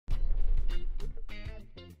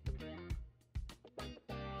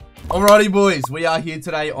Alrighty boys, we are here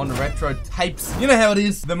today on Retro Tapes. You know how it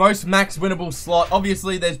is, the most max winnable slot.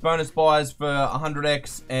 Obviously there's bonus buys for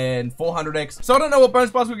 100x and 400x. So I don't know what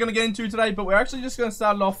bonus buys we're going to get into today, but we're actually just going to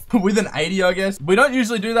start it off with an 80, I guess. We don't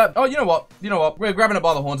usually do that. Oh, you know what? We're grabbing it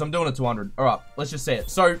by the horns. I'm doing a 200. Alright, let's just see it.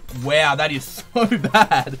 So, wow, that is so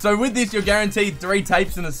bad. So with this, you're guaranteed 3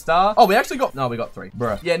 tapes and a star. Oh, we actually got, no, we got 3.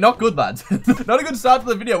 Bruh. Yeah, not good, lads. Not a good start to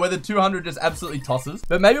the video where the 200 just absolutely tosses.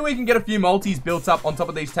 But maybe we can get a few multis built up on top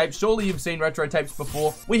of these tapes. Surely you've seen retro tapes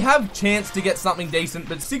before. We have chance to get something decent,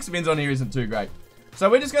 but 6 spins on here isn't too great. So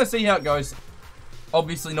we're just going to see how it goes.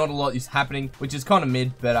 Obviously not a lot is happening, which is kind of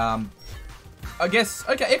mid, but I guess,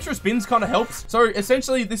 okay, extra spins kind of helps. So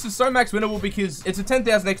essentially this is so max winnable because it's a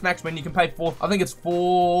 10,000x max win. You can pay I think it's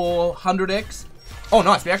 400x. Oh,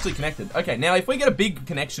 nice. We actually connected. Okay, now if we get a big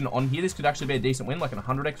connection on here, this could actually be a decent win, like an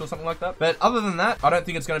 100x or something like that. But other than that, I don't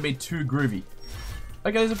think it's going to be too groovy.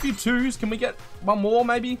 Okay, there's a few 2s. Can we get one more,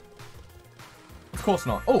 maybe? Of course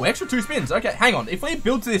not. Oh, extra 2 spins. Okay, hang on. If we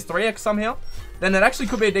build to this 3x somehow, then that actually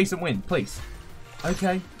could be a decent win. Please.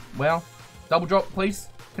 Okay, well, double drop, please.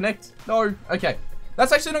 Connect. No. Okay.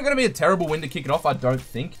 That's actually not going to be a terrible win to kick it off, I don't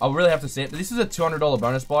think. I'll really have to see it. But this is a $200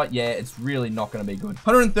 bonus buy. Yeah, it's really not going to be good.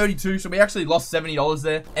 132, so we actually lost $70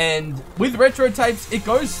 there. And with retro tapes, it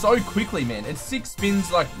goes so quickly, man. It's 6 spins,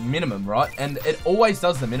 like, minimum, right? And it always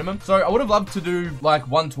does the minimum. So I would have loved to do, like,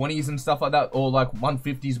 120s and stuff like that, or, like,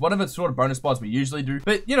 150s, whatever sort of bonus buys we usually do.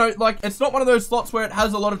 But, you know, like, it's not one of those slots where it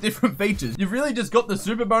has a lot of different features. You've really just got the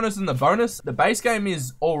super bonus and the bonus. The base game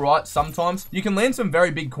is all right sometimes. You can land some very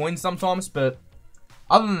big coins sometimes, but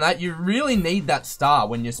other than that, you really need that star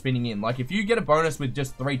when you're spinning in. Like, if you get a bonus with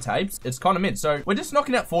just 3 tapes, it's kind of mid. So, we're just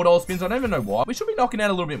knocking out $4 spins. I don't even know why. We should be knocking out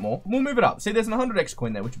a little bit more. We'll move it up. See, there's an 100x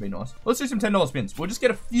coin there, which would be nice. Let's do some $10 spins. We'll just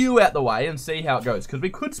get a few out the way and see how it goes. Because we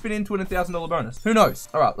could spin into a $1,000 bonus. Who knows?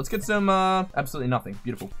 All right, let's get some, absolutely nothing.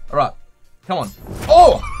 Beautiful. All right, come on.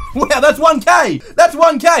 Oh! Wow, that's 1K. That's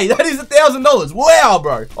 1K. That is $1,000. Wow,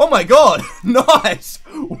 bro. Oh my God. Nice.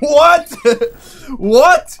 What?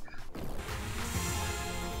 What?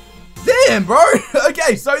 Damn, bro.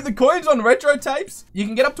 Okay, so the coins on retro tapes, you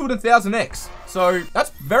can get up to an 1000x. So that's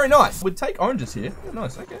very nice. We'd take oranges here. Yeah,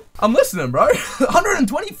 nice, okay. I'm listening, bro.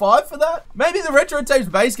 125 for that? Maybe the retro tapes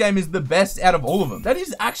base game is the best out of all of them. That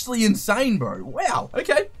is actually insane, bro. Wow.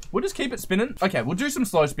 Okay, we'll just keep it spinning. Okay, we'll do some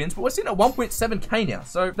slow spins, but we're sitting at 1.7K now.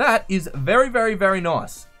 So that is very, very, very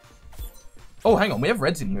nice. Oh, hang on. We have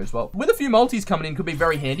reds in here as well. With a few multis coming in could be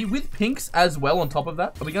very handy. With pinks as well on top of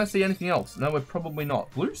that. Are we going to see anything else? No, we're probably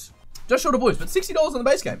not. Blues? Just short of blues, but $60 on the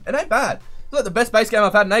base game. It ain't bad. It's like the best base game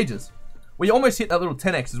I've had in ages. We almost hit that little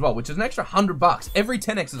 10x as well, which is an extra $100. Every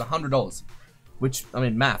 10x is $100. Which, I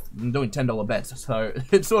mean, math. I'm doing $10 bets, so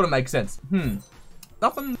it sort of makes sense.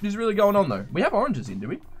 Nothing is really going on, though. We have oranges in, do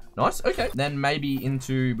we? Nice, okay. Then maybe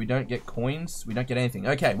into, we don't get coins. We don't get anything.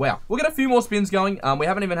 Okay, wow. We'll get a few more spins going. We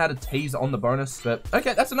haven't even had a tease on the bonus, but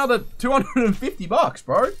okay, that's another $250,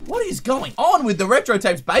 bro. What is going on with the retro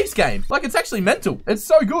tapes base game? Like, it's actually mental. It's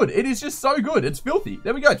so good. It is just so good. It's filthy.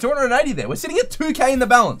 There we go, 280 there. We're sitting at 2K in the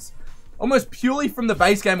balance. Almost purely from the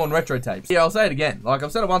base game on retro tapes. Yeah, I'll say it again. Like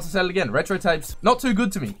I've said it once, I'll say it again. Retro tapes, not too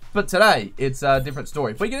good to me. But today, it's a different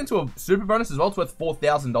story. If we get into a super bonus as well, it's worth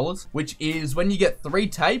 $4,000, which is when you get 3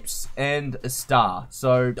 tapes and a star.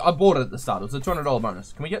 So I bought it at the start. It was a $200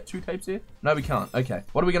 bonus. Can we get 2 tapes here? No, we can't. Okay.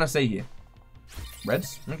 What are we going to see here?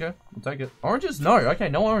 Reds? Okay, we'll take it. Oranges? No. Okay,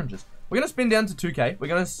 no oranges. We're going to spin down to 2K. We're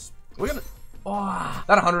going to... Oh,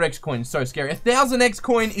 that 100x coin is so scary. 1000x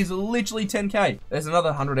coin is literally 10K. There's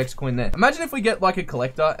another 100x coin there. Imagine if we get like a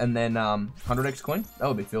collector and then 100x coin. That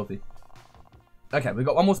would be filthy. Okay, we've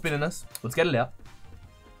got one more spin in us. Let's get it out.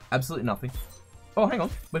 Absolutely nothing. Oh, hang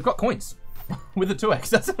on. We've got coins with a 2x.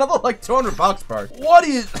 That's another like $200, bro. What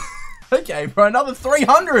is... Okay, bro, another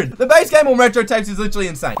 300. The base game on retro tapes is literally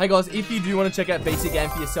insane. Hey guys, if you do want to check out BC Game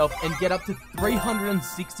for yourself and get up to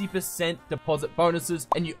 360% deposit bonuses,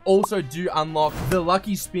 and you also do unlock the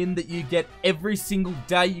lucky spin that you get every single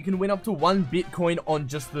day, you can win up to 1 Bitcoin on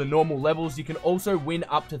just the normal levels. You can also win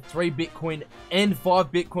up to 3 Bitcoin and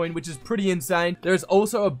 5 Bitcoin, which is pretty insane. There's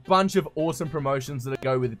also a bunch of awesome promotions that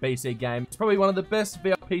go with BC Game. It's probably one of the best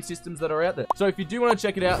VIP systems that are out there. So if you do want to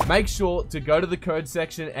check it out, make sure to go to the code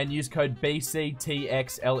section and use code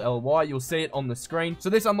BCTXLLY. You'll see it on the screen. So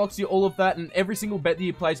this unlocks you all of that, and every single bet that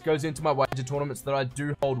you place goes into my wager tournaments that I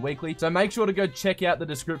do hold weekly. So make sure to go check out the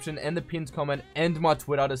description and the pinned comment and my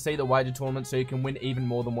Twitter to see the wager tournament so you can win even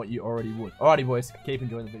more than what you already would. Alrighty, boys. Keep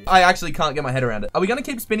enjoying the video. I actually can't get my head around it. Are we going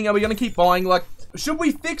to keep spinning? Are we going to keep buying? Like, should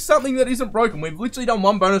we fix something that isn't broken? We've literally done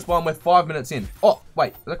 1 bonus buy and we're 5 minutes in. Oh,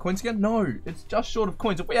 wait. Is that coins again? No. It's just short of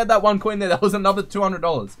coins. If we had that 1 coin there, that was another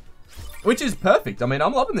 $200. Which is perfect. I mean,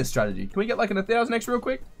 I'm loving this strategy. Can we get like an 1000X real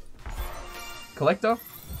quick? Collector.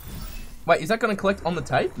 Wait, is that going to collect on the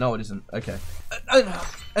tape? No, it isn't. Okay.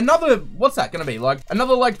 Another, what's that going to be? Like,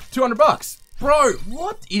 another like 200 bucks. Bro,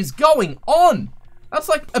 what is going on? That's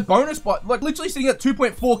like a bonus buy, like literally sitting at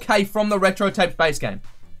 2.4K from the Retro Tapes base game.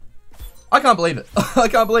 I can't believe it. I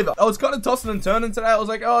can't believe it. I was kind of tossing and turning today. I was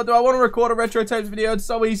like, oh, do I want to record a Retro Tapes video? It's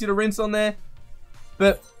so easy to rinse on there.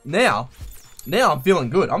 But now I'm feeling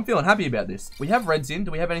good. I'm feeling happy about this. We have reds in.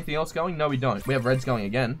 Do we have anything else going? No, we don't. We have reds going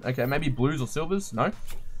again. Okay, maybe blues or silvers. No.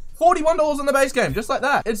 $41 on the base game, just like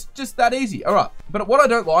that. It's just that easy. All right. But what I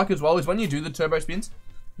don't like as well is when you do the turbo spins,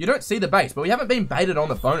 you don't see the base, but we haven't been baited on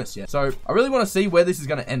the bonus yet. So I really want to see where this is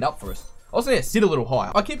going to end up for us. I also need to sit a little higher.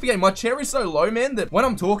 I keep forgetting my chair is so low, man, that when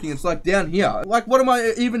I'm talking, it's like down here. Like, what am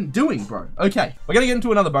I even doing, bro? Okay, we're going to get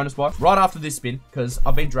into another bonus buy right after this spin because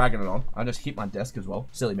I've been dragging it on. I just hit my desk as well.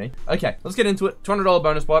 Silly me. Okay, let's get into it. $200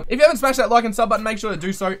 bonus buy. If you haven't smashed that like and sub button, make sure to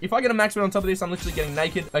do so. If I get a max win on top of this, I'm literally getting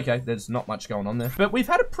naked. Okay, there's not much going on there. But we've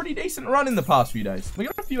had a pretty decent run in the past few days. We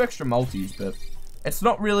got a few extra multis, but it's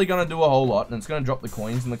not really going to do a whole lot, and it's going to drop the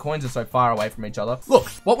coins, and the coins are so far away from each other. Look,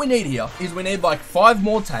 what we need here is we need like 5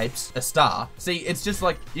 more tapes, a star. See, it's just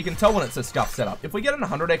like, you can tell when it's a scuff setup. If we get an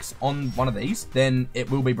 100X on one of these, then it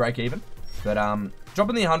will be break even. But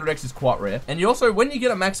dropping the 100X is quite rare. And you also, when you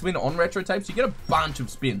get a max win on Retro Tapes, you get a bunch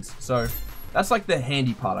of spins. So that's like the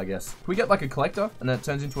handy part, I guess. Can we get like a collector, and then it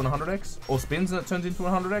turns into an 100X? Or spins, and it turns into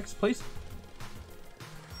an 100X, please?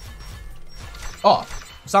 Oh,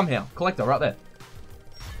 somehow. Collector, right there.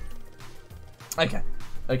 Okay.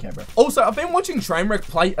 Okay, bro. Also, I've been watching Trainwreck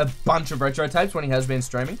play a bunch of Retro Tapes when he has been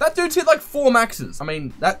streaming. That dude's hit like 4 maxes. I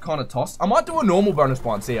mean, that kind of tossed. I might do a normal bonus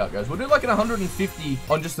buy and see how it goes. We'll do like an 150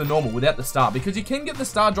 on just the normal without the star, because you can get the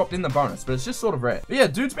star dropped in the bonus, but it's just sort of rare. But yeah,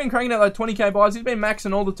 dude's been cranking out like 20K buys. He's been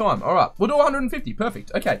maxing all the time. All right, we'll do 150.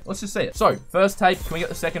 Perfect. Okay, let's just see it. So, first tape. Can we get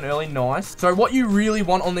the second early? Nice. So, what you really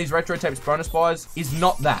want on these Retro Tapes bonus buys is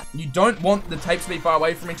not that. You don't want the tapes to be far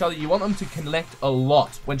away from each other. You want them to connect a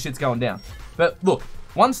lot when shit's going down. But look,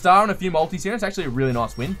 1 star and a few multis here. It's actually a really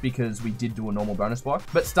nice win because we did do a normal bonus buy.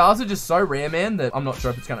 But stars are just so rare, man, that I'm not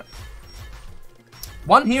sure if it's gonna...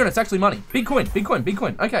 1 here and it's actually money. Big coin, big coin, big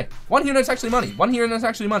coin. Okay, 1 here and it's actually money. 1 here and it's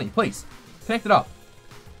actually money. Please, connect it up.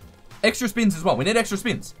 Extra spins as well. We need extra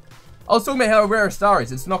spins. I was talking about how rare a star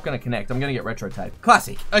is. It's not going to connect. I'm going to get Retro Tape.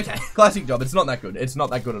 Classic. Okay, classic job. It's not that good. It's not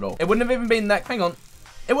that good at all. It wouldn't have even been that... Hang on.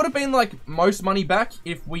 It would have been like most money back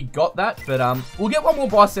if we got that. But we'll get 1 more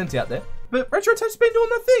buy sent out there. But Retro Tape's been doing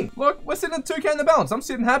their thing. Look, we're sitting at 2K in the balance. I'm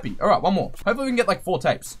sitting happy. All right, 1 more. Hopefully we can get like 4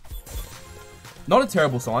 tapes. Not a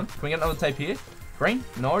terrible sign. Can we get another tape here? Green?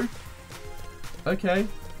 No. Okay.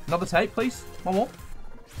 Another tape, please. 1 more.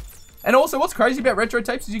 And also, what's crazy about Retro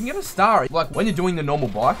Tapes is you can get a star, like when you're doing the normal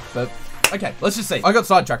buy. But, okay, let's just see. I got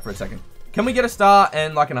sidetracked for a second. Can we get a star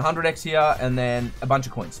and like an 100X here and then a bunch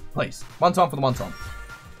of coins? Please. 1 time for the 1 time.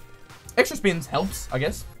 Extra spins helps, I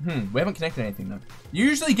guess. We haven't connected anything though. You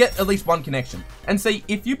usually get at least 1 connection. And see,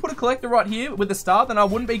 if you put a collector right here with a star, then I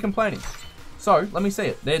wouldn't be complaining. So, let me see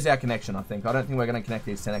it. There's our connection, I think. I don't think we're going to connect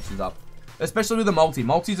these 10Xs up. Especially with the multi.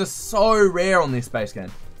 Multis are so rare on this base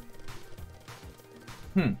game.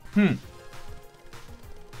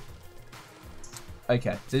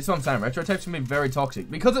 Okay, so this is what I'm saying. Retro Tapes can be very toxic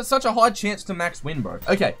because it's such a high chance to max win, bro.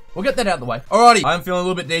 Okay, we'll get that out of the way. Alrighty, I'm feeling a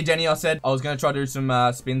little bit degenny. I said I was going to try to do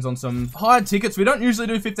some spins on some higher tickets. We don't usually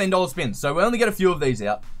do $15 spins, so we only get a few of these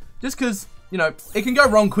out. Just because, you know, it can go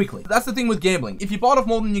wrong quickly. That's the thing with gambling. If you bite off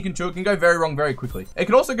more than you can chew, it can go very wrong very quickly. It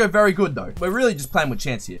can also go very good, though. We're really just playing with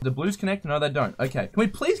chance here. The blues connect? No, they don't. Okay, can we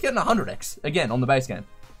please get an 100X again on the base game?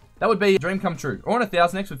 That would be a dream come true. Or an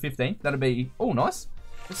 1000X with 15. That'd be, oh, nice.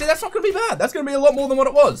 See, that's not going to be bad. That's going to be a lot more than what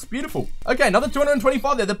it was. Beautiful. Okay, another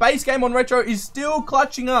 225 there. The base game on Retro is still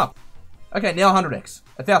clutching up. Okay, now 100X.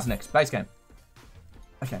 1000X. Base game.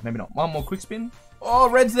 Okay, maybe not. 1 more quick spin. Oh,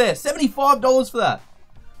 red's there. $75 for that.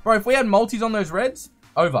 Bro, if we had multis on those reds,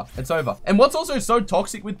 over. It's over. And what's also so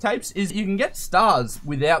toxic with tapes is you can get stars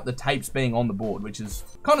without the tapes being on the board, which is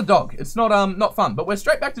kind of dog. It's not fun, but we're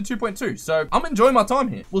straight back to 2.2. So I'm enjoying my time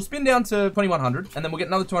here. We'll spin down to 2100 and then we'll get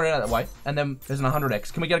another 200 out that way. And then there's an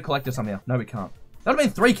 100X. Can we get a collector somehow? No, we can't. That would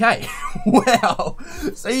have been 3K. Wow.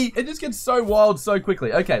 See, it just gets so wild so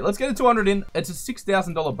quickly. Okay, let's get a 200 in. It's a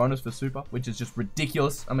 $6,000 bonus for super, which is just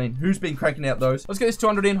ridiculous. I mean, who's been cranking out those? Let's get this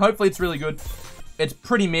 200 in. Hopefully it's really good. It's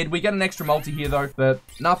pretty mid. We get an extra multi here though, but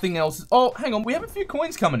nothing else. Oh, hang on. We have a few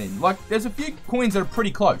coins coming in. Like, there's a few coins that are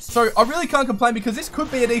pretty close. So I really can't complain because this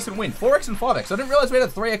could be a decent win. 4X and 5X. I didn't realize we had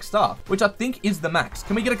a 3X star, which I think is the max.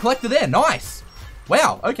 Can we get a collector there? Nice.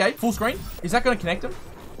 Wow. Okay. Full screen. Is that going to connect them?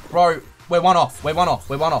 Bro, We're one off. We're one off.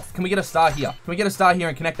 We're one off. Can we get a star here? Can we get a star here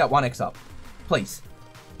and connect that 1x up? Please.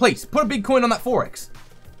 Please, put a big coin on that 4x.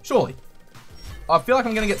 Surely. I feel like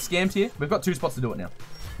I'm going to get scammed here. We've got 2 spots to do it now.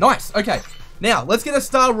 Nice. Okay. Now, let's get a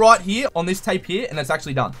star right here on this tape here, and it's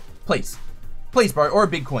actually done. Please. Please, bro. Or a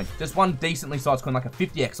big coin. Just one decently sized coin, like a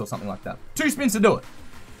 50x or something like that. 2 spins to do it.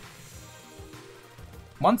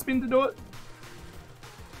 1 spin to do it.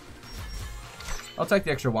 I'll take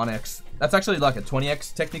the extra 1x. That's actually like a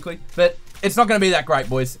 20x, technically. But it's not going to be that great,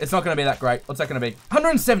 boys. It's not going to be that great. What's that going to be?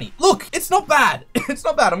 170. Look, it's not bad. It's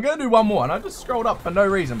not bad. I'm going to do one more, and I just scrolled up for no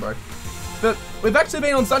reason, bro. But we've actually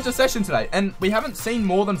been on such a session today, and we haven't seen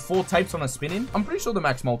more than 4 tapes on a spin in. I'm pretty sure the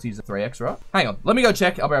max multi is a 3x, right? Hang on. Let me go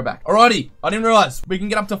check. I'll be right back. Alrighty. I didn't realize we can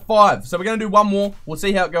get up to 5. So we're going to do one more. We'll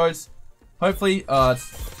see how it goes. Hopefully,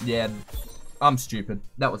 yeah. I'm stupid.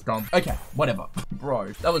 That was dumb. Okay, whatever.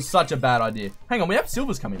 Bro, that was such a bad idea. Hang on, we have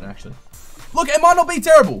silvers coming in, actually. Look, it might not be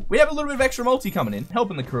terrible. We have a little bit of extra multi coming in,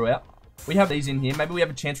 helping the crew out. We have these in here. Maybe we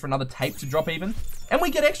have a chance for another tape to drop even. And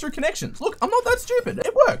we get extra connections. Look, I'm not that stupid.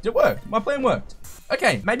 It worked. It worked. My plan worked.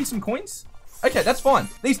 Okay, maybe some coins. Okay, that's fine.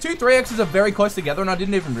 These 2 3x's are very close together, and I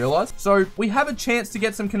didn't even realize. So we have a chance to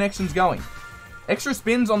get some connections going. Extra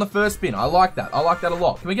spins on the first spin. I like that. I like that a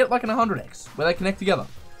lot. Can we get like an 100x where they connect together?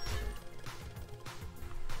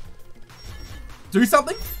 Do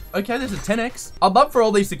something? Okay, there's a 10x. I'd love for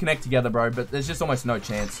all these to connect together, bro, but there's just almost no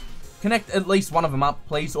chance. Connect at least one of them up,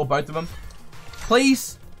 please, or both of them.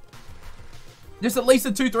 Please. Just at least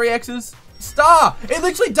the 2 3x's. Star! It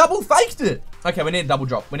literally double faked it. Okay, we need a double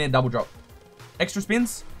drop. We need a double drop. Extra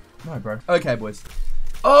spins? No, bro. Okay, boys.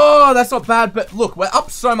 Oh, that's not bad, but look, we're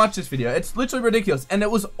up so much this video. It's literally ridiculous, and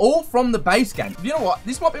it was all from the base game. You know what?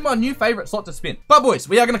 This might be my new favorite slot to spin. But boys,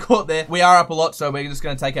 we are going to call it there. We are up a lot, so we're just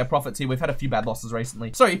going to take our profits here. We've had a few bad losses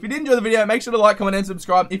recently. So if you did enjoy the video, make sure to like, comment, and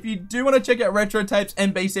subscribe. If you do want to check out retro tapes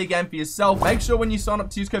and BC game for yourself, make sure when you sign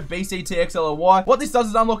up to use code BCTXLLY. What this does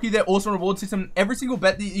is unlock you their awesome reward system. Every single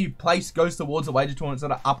bet that you place goes towards the wager tournaments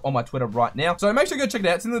that are up on my Twitter right now. So make sure to go check it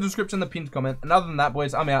out. It's in the description, the pinned comment. And other than that,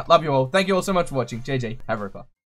 boys, I'm out. Love you all. Thank you all so much for watching. GG. Have a ripper.